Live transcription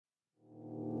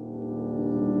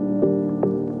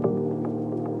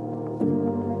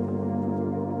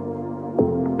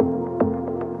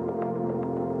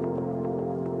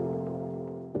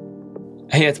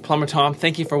Hey, it's Plumber-Tom.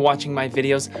 Thank you for watching my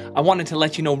videos. I wanted to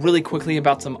let you know really quickly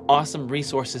about some awesome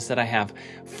resources that I have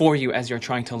for you as you're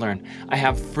trying to learn. I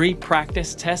have free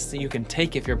practice tests that you can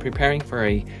take if you're preparing for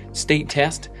a state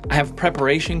test. I have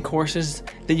preparation courses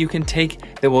that you can take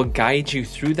that will guide you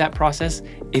through that process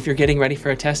if you're getting ready for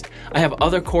a test. I have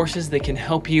other courses that can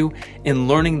help you in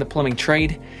learning the plumbing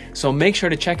trade. So make sure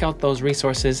to check out those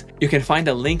resources. You can find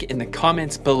a link in the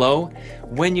comments below.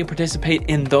 When you participate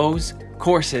in those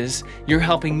courses, you're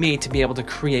helping me to be able to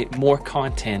create more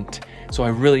content. So I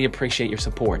really appreciate your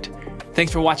support.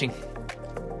 Thanks for watching.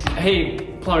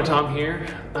 Hey, Plumber-Tom here.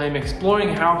 I'm exploring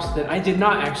a house that I did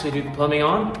not actually do the plumbing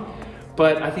on,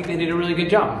 but I think they did a really good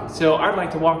job. So I'd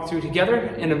like to walk through together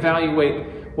and evaluate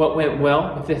what went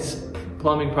well with this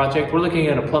plumbing project. We're looking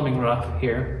at a plumbing roof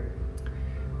here,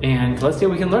 and let's see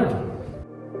what we can learn.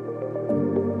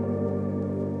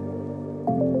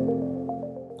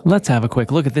 Let's have a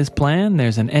quick look at this plan.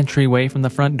 There's an entryway from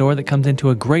the front door that comes into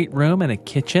a great room and a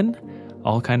kitchen,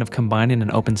 all kind of combined in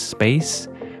an open space.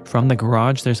 From the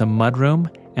garage, there's a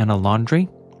mudroom and a laundry.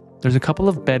 There's a couple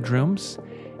of bedrooms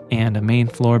and a main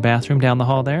floor bathroom down the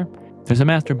hall there. There's a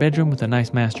master bedroom with a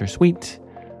nice master suite.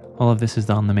 All of this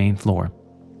is on the main floor.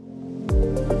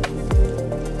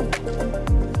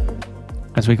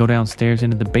 As we go downstairs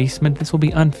into the basement, this will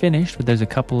be unfinished, but there's a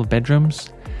couple of bedrooms,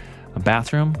 a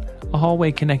bathroom, a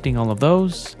hallway connecting all of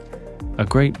those, a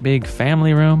great big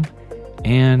family room,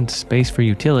 and space for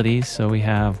utilities. So we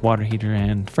have water heater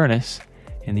and furnace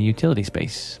in the utility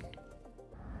space.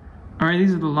 All right,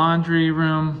 these are the laundry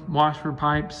room, washer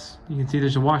pipes. You can see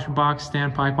there's a washer box,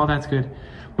 standpipe, all that's good.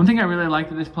 One thing I really like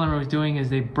that this plumber was doing is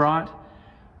they brought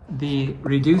the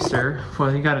reducer.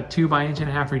 Well, you got a 2x1.5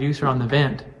 inch reducer on the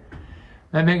vent.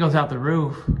 That vent goes out the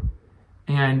roof,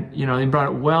 and you know, they brought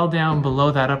it well down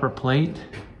below that upper plate.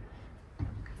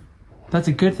 That's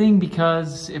a good thing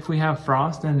because if we have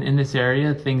frost in this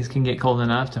area, things can get cold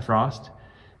enough to frost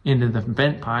into the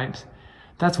vent pipes.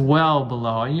 That's well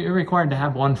below. You're required to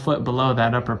have 1 foot below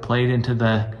that upper plate into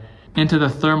the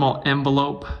thermal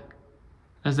envelope,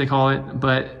 as they call it.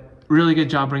 But really good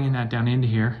job bringing that down into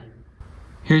here.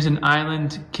 Here's an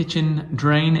island kitchen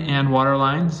drain and water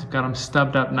lines. Got them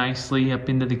stubbed up nicely up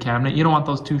into the cabinet. You don't want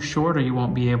those too short or you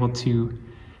won't be able to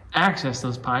access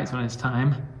those pipes when it's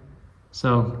time.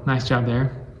 So nice job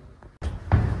there.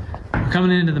 We're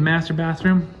coming into the master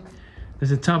bathroom.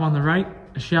 There's a tub on the right,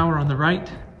 a shower on the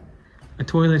right, a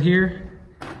toilet here,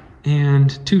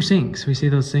 and 2 sinks. We see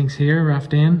those sinks here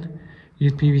roughed in,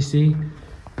 used PVC.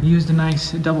 Used a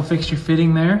nice double fixture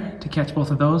fitting there to catch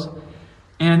both of those.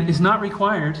 And it's not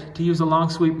required to use a long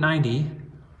sweep 90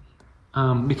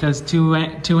 because 2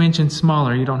 inch and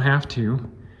smaller, you don't have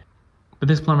to. But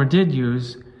this plumber did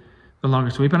use the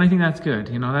longer sweep, and I think that's good.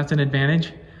 You know, that's an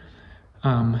advantage.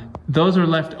 Those are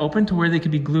left open to where they could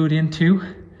be glued into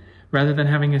rather than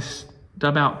having a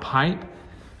stub out pipe.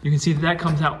 You can see that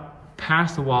comes out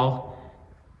past the wall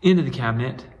into the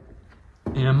cabinet,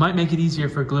 and it might make it easier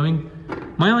for gluing.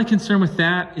 My only concern with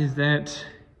that is that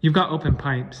you've got open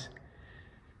pipes.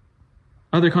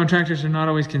 Other contractors are not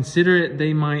always considerate.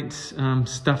 They might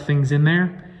stuff things in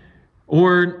there.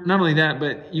 Or not only that,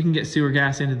 but you can get sewer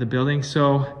gas into the building.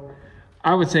 So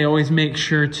I would say always make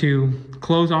sure to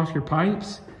close off your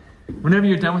pipes. Whenever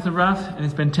you're done with the rough and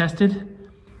it's been tested,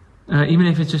 even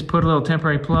if it's just put a little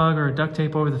temporary plug or duct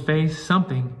tape over the face,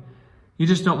 something, you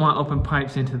just don't want open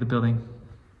pipes into the building.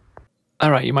 All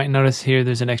right, you might notice here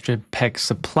there's an extra PEX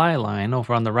supply line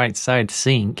over on the right side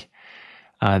sink.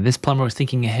 This plumber was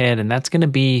thinking ahead, and that's going to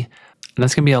be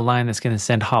a line that's going to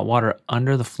send hot water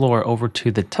under the floor over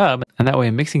to the tub, and that way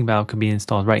a mixing valve could be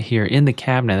installed right here in the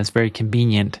cabinet. That's very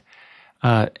convenient.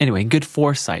 Anyway, good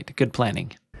foresight, good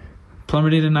planning.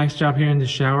 Plumber did a nice job here in the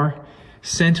shower,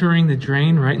 centering the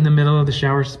drain right in the middle of the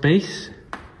shower space.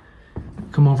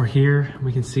 Come over here,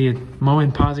 we can see a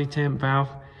Moen posi-temp valve.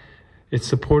 It's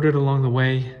supported along the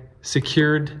way,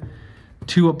 secured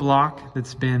to a block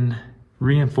that's been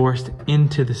reinforced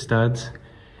into the studs.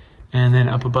 And then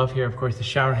up above here, of course, the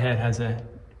shower head has a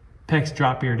PEX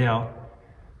drop ear dell.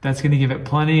 That's going to give it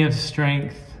plenty of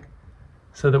strength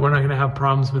so that we're not going to have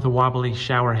problems with a wobbly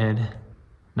shower head.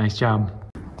 Nice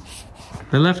job.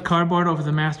 They left cardboard over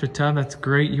the master tub. That's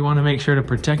great. You want to make sure to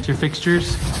protect your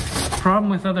fixtures. Problem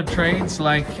with other trades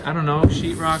like, I don't know,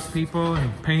 sheetrock people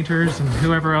and painters and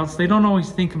whoever else, they don't always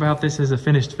think about this as a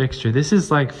finished fixture. This is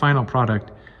like final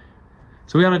product.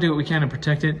 So we ought to do what we can to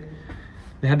protect it.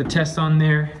 They had the test on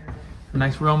there. A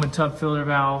nice Roman tub filler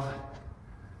valve.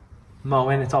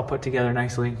 Moen, it's all put together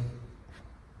nicely.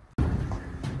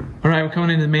 All right, we're coming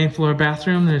into the main floor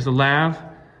bathroom. There's a lav,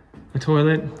 a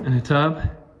toilet, and a tub.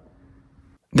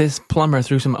 This plumber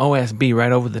threw some OSB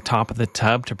right over the top of the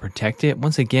tub to protect it.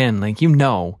 Once again, like,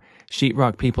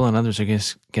 sheetrock people and others are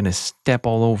just going to step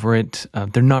all over it.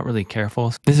 They're not really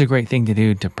careful. This is a great thing to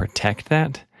do to protect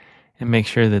that and make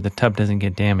sure that the tub doesn't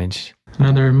get damaged.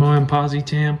 Another Moen Posi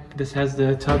tamp. This has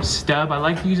the tub stub. I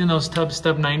like using those tub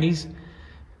stub 90s.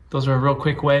 Those are a real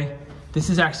quick way. This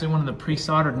is actually one of the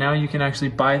pre-soldered. Now you can actually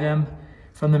buy them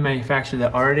from the manufacturer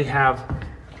that already have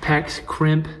PEX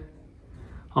crimp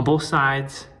on both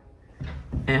sides,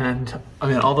 and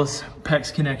all those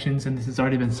PEX connections, and this has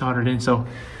already been soldered in, so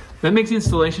that makes the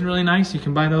installation really nice. You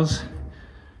can buy those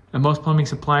at most plumbing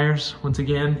suppliers. Once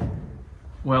again,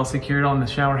 well secured on the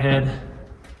shower head.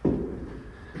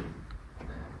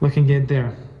 Looking good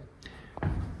there.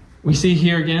 We see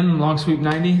here again, long sweep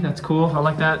 90, that's cool, I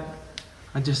like that.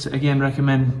 I just, again,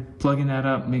 recommend plugging that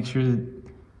up, make sure that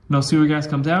no sewer gas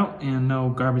comes out and no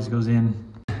garbage goes in.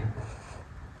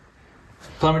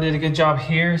 Plumber did a good job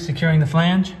here securing the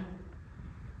flange.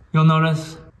 You'll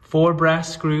notice 4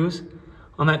 brass screws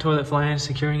on that toilet flange,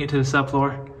 securing it to the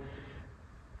subfloor.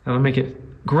 That'll make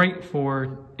it great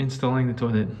for installing the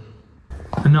toilet.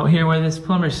 A note here where this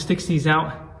plumber sticks these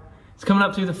out. It's coming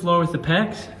up through the floor with the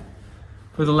PEX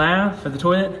for the lav, for the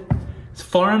toilet. It's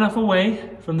far enough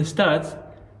away from the studs.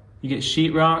 You get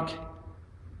sheetrock,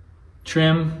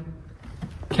 trim,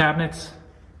 cabinets,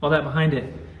 all that behind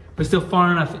it. But still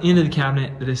far enough into the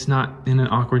cabinet that it's not in an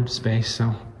awkward space,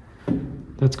 so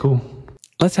that's cool.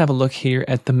 Let's have a look here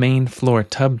at the main floor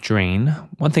tub drain.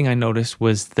 One thing I noticed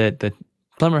was that the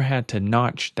plumber had to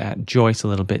notch that joist a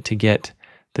little bit to get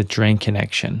the drain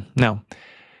connection. Now,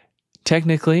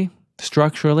 technically,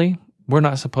 structurally, we're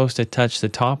not supposed to touch the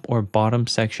top or bottom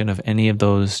section of any of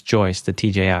those joists, the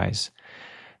TJIs.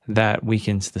 That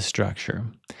weakens the structure.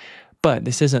 But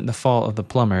this isn't the fault of the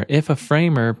plumber. If a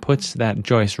framer puts that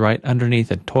joist right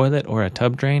underneath a toilet or a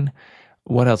tub drain,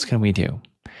 what else can we do?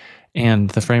 And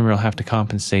the framer will have to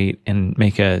compensate and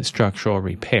make a structural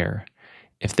repair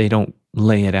if they don't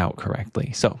lay it out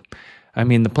correctly. So,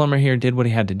 the plumber here did what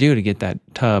he had to do to get that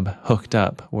tub hooked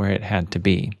up where it had to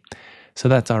be. So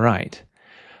that's all right.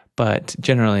 But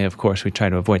generally, of course, we try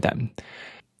to avoid that.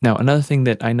 Now, another thing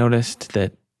that I noticed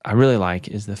that I really like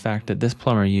is the fact that this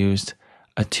plumber used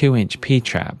a 2-inch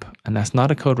P-trap, and that's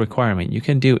not a code requirement. You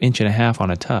can do 1.5 inches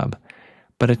on a tub,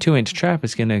 but a 2-inch trap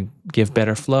is going to give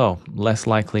better flow, less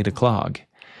likely to clog.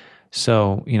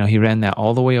 So, he ran that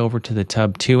all the way over to the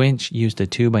tub 2-inch, used a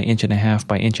 2 by 1.5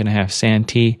 by 1.5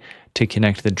 santee to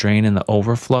connect the drain and the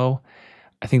overflow.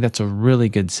 I think that's a really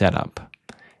good setup.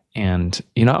 And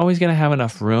you're not always going to have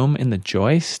enough room in the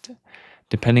joist,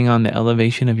 depending on the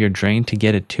elevation of your drain, to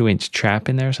get a 2-inch trap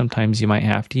in there. Sometimes you might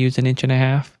have to use 1.5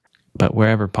 inches. But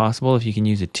wherever possible, if you can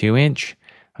use a 2-inch,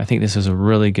 I think this is a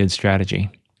really good strategy.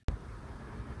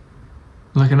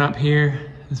 Looking up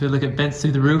here, as we look at vents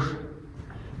through the roof,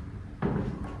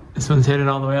 this one's headed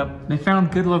all the way up. They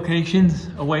found good locations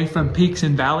away from peaks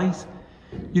and valleys.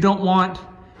 You don't want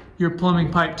your plumbing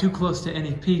pipe too close to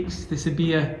any peaks. This would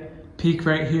be a peak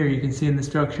right here. You can see in the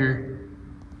structure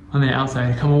on the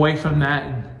outside. Come away from that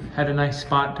and had a nice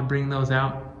spot to bring those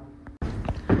out.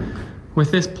 With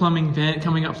this plumbing vent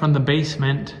coming up from the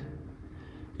basement,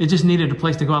 it just needed a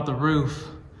place to go out the roof.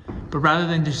 But rather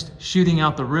than just shooting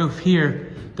out the roof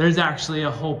here, there's actually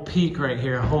a whole peak right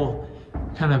here, a whole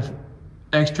kind of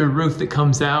extra roof that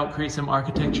comes out, creates some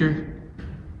architecture.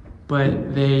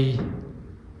 But they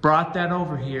brought that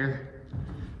over here,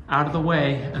 out of the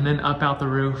way, and then up out the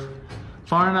roof,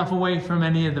 far enough away from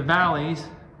any of the valleys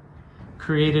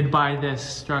created by this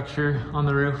structure on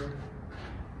the roof.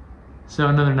 So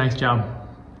another nice job.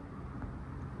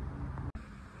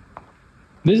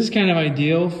 This is kind of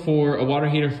ideal for a water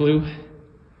heater flue.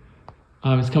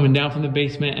 It's coming down from the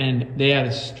basement and they had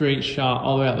a straight shot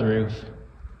all the way out the roof.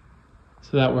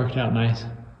 So that worked out nice.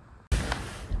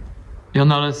 You'll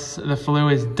notice the flue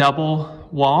is double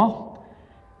wall.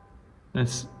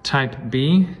 That's type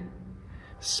B.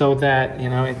 So that,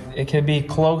 it can be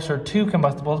closer to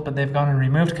combustibles, but they've gone and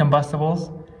removed combustibles.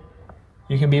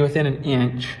 You can be within 1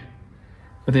 inch.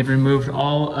 But they've removed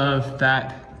all of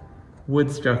that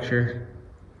wood structure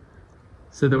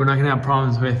so that we're not gonna have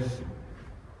problems with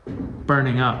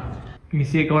burning up. You can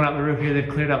see it going out the roof here. They've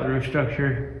cleared out the roof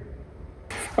structure.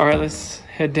 All right, let's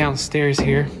head downstairs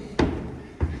here.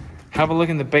 Have a look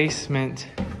in the basement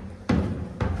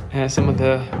at some of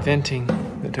the venting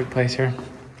that took place here.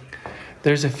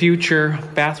 There's a future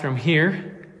bathroom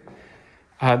here.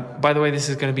 By the way, this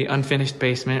is gonna be unfinished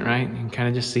basement, right? You can kind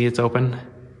of just see it's open.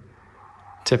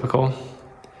 Typical.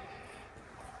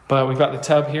 But we've got the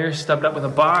tub here stubbed up with a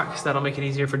box. That'll make it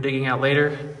easier for digging out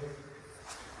later.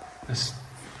 This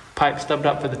pipe stubbed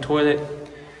up for the toilet.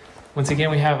 Once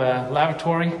again, we have a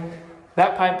lavatory.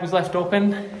 That pipe was left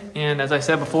open, and as I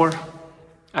said before,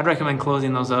 I'd recommend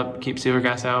closing those up, keep sewer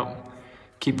gas out,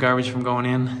 keep garbage from going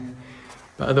in.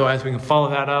 But otherwise, we can follow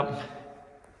that up.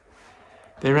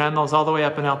 They ran those all the way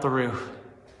up and out the roof.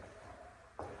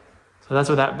 So that's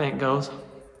where that vent goes.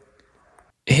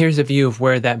 Here's a view of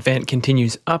where that vent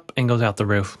continues up and goes out the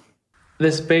roof.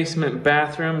 This basement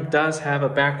bathroom does have a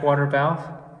backwater valve.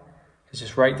 It's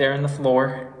just right there in the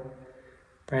floor,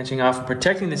 branching off and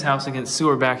protecting this house against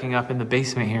sewer backing up in the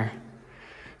basement here.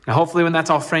 Now hopefully when that's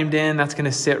all framed in, that's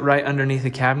gonna sit right underneath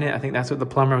the cabinet. I think that's what the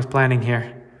plumber was planning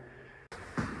here.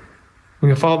 We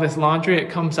can follow this laundry, it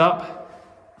comes up.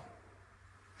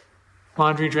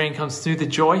 Laundry drain comes through the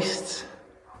joists.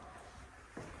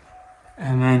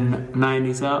 And then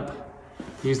 90s up.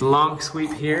 Use the long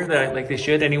sweep here, like they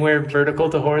should, anywhere vertical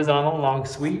to horizontal, long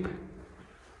sweep.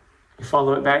 You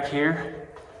follow it back here.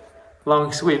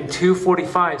 Long sweep, 2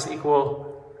 45s equal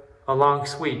a long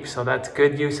sweep, so that's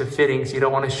good use of fittings. You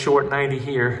don't want a short 90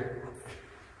 here.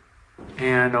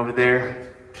 And over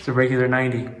there, it's a regular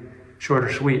 90,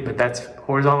 shorter sweep, but that's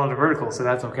horizontal to vertical, so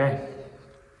that's okay.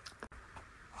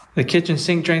 The kitchen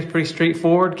sink drain's pretty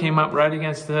straightforward, came up right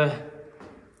against the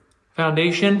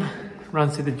foundation,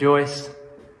 runs through the joist.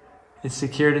 It's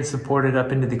secured and supported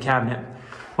up into the cabinet.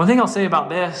 One thing I'll say about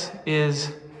this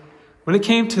is, when it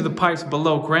came to the pipes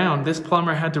below ground, this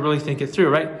plumber had to really think it through,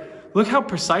 right? Look how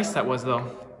precise that was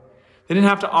though. They didn't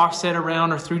have to offset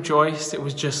around or through joists. It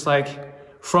was just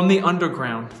like from the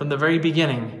underground, from the very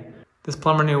beginning. This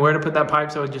plumber knew where to put that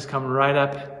pipe so it would just come right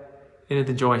up into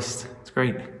the joist. It's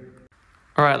great.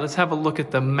 All right, let's have a look at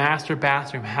the master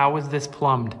bathroom. How was this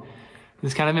plumbed?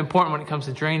 It's kind of important when it comes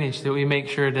to drainage that we make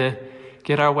sure to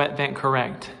get our wet vent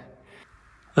correct.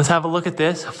 Let's have a look at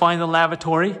this. Find the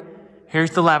lavatory.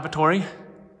 Here's the lavatory.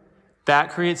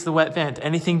 That creates the wet vent.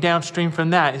 Anything downstream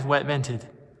from that is wet vented.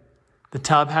 The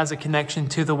tub has a connection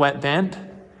to the wet vent.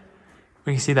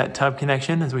 We can see that tub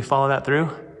connection as we follow that through.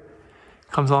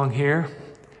 Comes along here.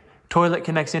 Toilet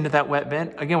connects into that wet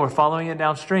vent. Again, we're following it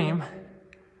downstream.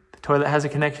 The toilet has a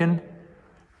connection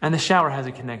and the shower has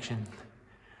a connection.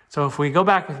 So if we go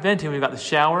back with venting, we've got the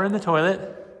shower and the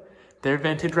toilet. They're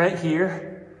vented right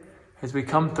here. As we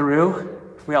come through,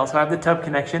 we also have the tub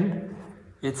connection.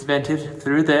 It's vented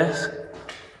through this,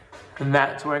 and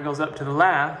that's where it goes up to the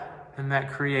lab, and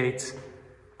that creates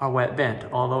our wet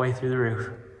vent all the way through the roof.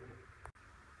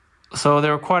 So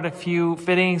there were quite a few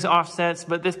fittings, offsets,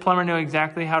 but this plumber knew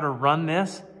exactly how to run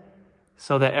this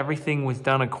so that everything was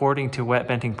done according to wet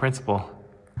venting principle.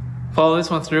 Follow this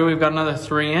one through. We've got another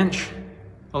 3-inch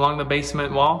along the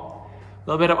basement wall. A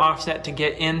little bit of offset to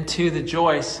get into the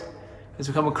joist. As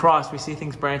we come across, we see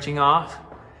things branching off.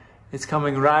 It's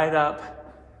coming right up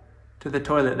to the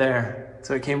toilet there.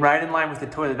 So it came right in line with the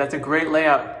toilet. That's a great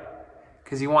layout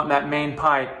because you want that main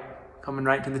pipe coming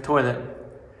right to the toilet.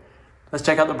 Let's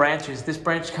check out the branches. This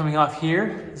branch coming off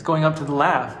here is going up to the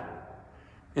lab.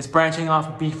 It's branching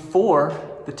off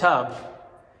before the tub.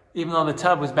 Even though the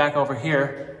tub was back over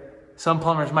here, some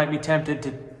plumbers might be tempted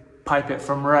to pipe it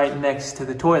from right next to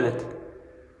the toilet.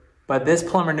 But this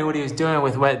plumber knew what he was doing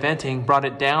with wet venting, brought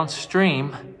it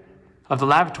downstream of the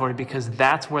lavatory because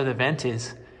that's where the vent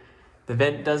is. The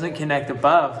vent doesn't connect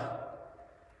above,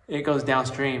 it goes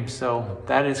downstream. So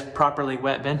that is properly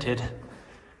wet vented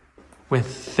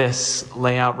with this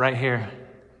layout right here.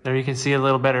 There you can see a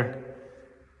little better.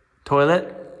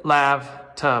 Toilet,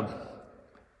 lav, tub.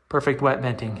 Perfect wet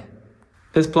venting.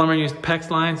 This plumber used PEX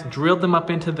lines, drilled them up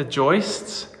into the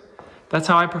joists. That's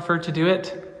how I prefer to do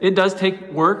it. It does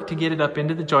take work to get it up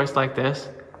into the joist like this.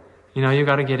 You know, you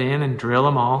got to get in and drill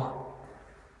them all.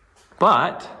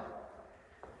 But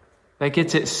that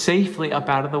gets it safely up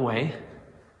out of the way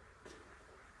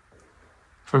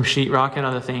from sheetrock and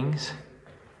other things.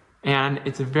 And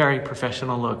it's a very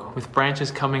professional look with branches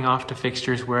coming off to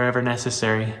fixtures wherever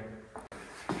necessary.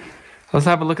 Let's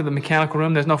have a look at the mechanical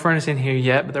room. There's no furnace in here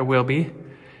yet, but there will be.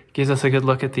 Gives us a good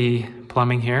look at the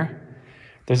plumbing here.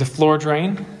 There's a floor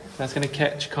drain that's going to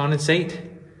catch condensate.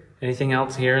 Anything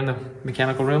else here in the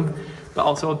mechanical room, but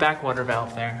also a backwater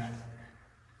valve there.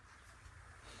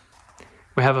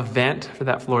 We have a vent for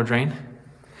that floor drain,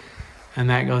 and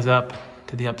that goes up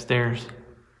to the upstairs.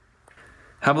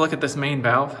 Have a look at this main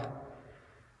valve.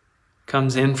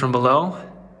 Comes in from below.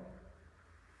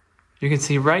 You can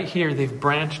see right here they've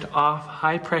branched off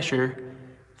high pressure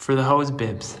for the hose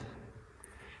bibs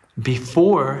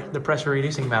before the pressure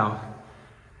reducing valve.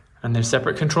 And there's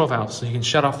separate control valves, so you can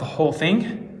shut off the whole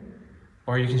thing,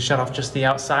 or you can shut off just the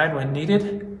outside when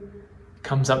needed.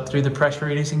 Comes up through the pressure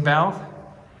reducing valve.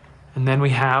 And then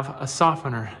we have a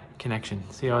softener connection.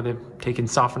 See how they've taken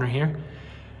softener here?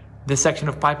 This section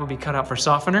of pipe will be cut out for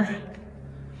softener.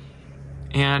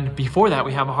 And before that,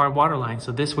 we have a hard water line.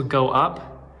 So this would go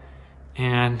up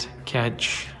and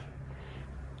catch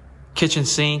kitchen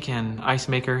sink and ice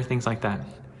maker, things like that.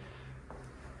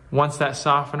 Once that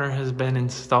softener has been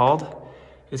installed,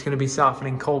 it's going to be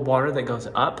softening cold water that goes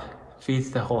up,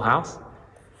 feeds the whole house,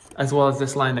 as well as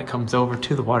this line that comes over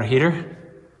to the water heater.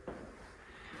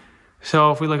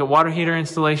 So if we look at water heater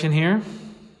installation here,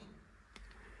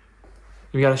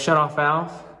 we've got a shutoff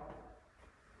valve,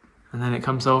 and then it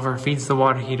comes over, feeds the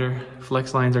water heater.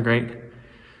 Flex lines are great.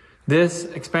 This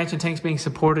expansion tank's being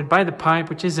supported by the pipe,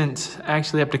 which isn't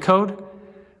actually up to code,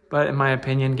 but in my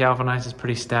opinion, galvanized is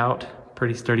pretty stout,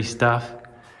 pretty sturdy stuff.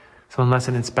 So unless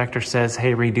an inspector says,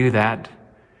 hey, redo that,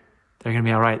 they're gonna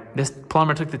be all right. This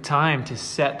plumber took the time to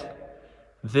set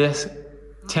this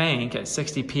tank at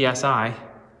 60 PSI,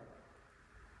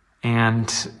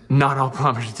 and not all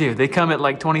plumbers do. They come at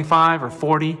like 25 or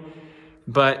 40,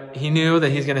 but he knew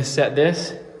that he's gonna set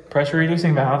this pressure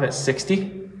reducing valve at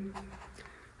 60,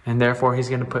 and therefore he's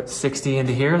gonna put 60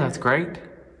 into here. That's great.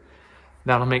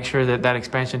 That'll make sure that that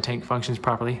expansion tank functions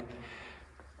properly.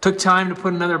 Took time to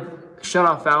put another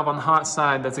shutoff valve on the hot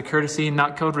side. That's a courtesy,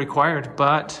 not code required,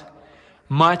 but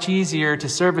much easier to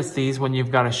service these when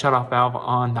you've got a shutoff valve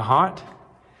on the hot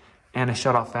and a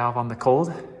shutoff valve on the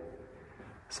cold.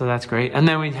 So that's great. And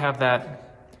then we have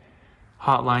that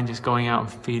hot line just going out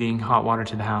and feeding hot water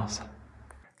to the house.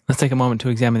 Let's take a moment to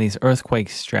examine these earthquake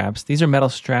straps. These are metal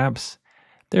straps.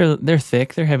 They're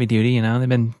thick, they're heavy duty, you know. They've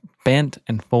been bent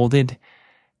and folded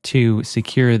to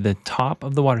secure the top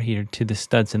of the water heater to the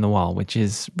studs in the wall, which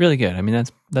is really good. I mean,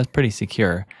 that's pretty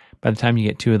secure by the time you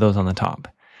get two of those on the top.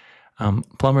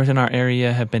 Plumbers in our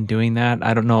area have been doing that.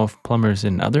 I don't know if plumbers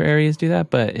in other areas do that,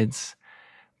 but it's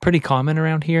pretty common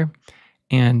around here.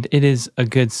 And it is a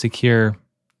good secure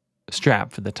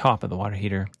strap for the top of the water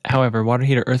heater. However, water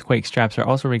heater earthquake straps are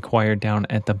also required down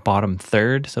at the bottom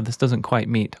third. So this doesn't quite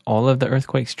meet all of the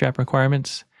earthquake strap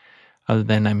requirements, other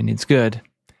than, I mean, it's good,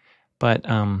 but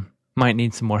might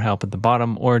need some more help at the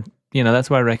bottom, or, you know, that's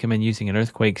why I recommend using an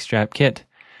earthquake strap kit.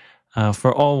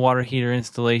 For all water heater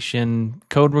installation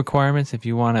code requirements, if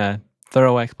you want a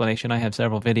thorough explanation, I have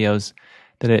several videos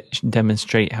that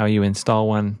demonstrate how you install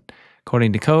one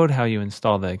according to code, how you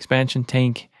install the expansion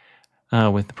tank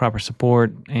with the proper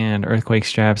support and earthquake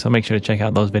straps. So make sure to check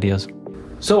out those videos.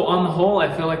 So on the whole,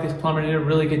 I feel like this plumber did a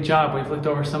really good job. We've looked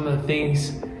over some of the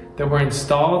things that were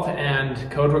installed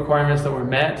and code requirements that were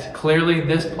met. Clearly,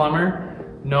 this plumber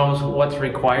knows what's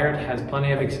required, has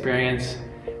plenty of experience,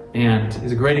 and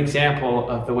is a great example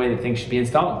of the way that things should be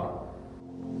installed.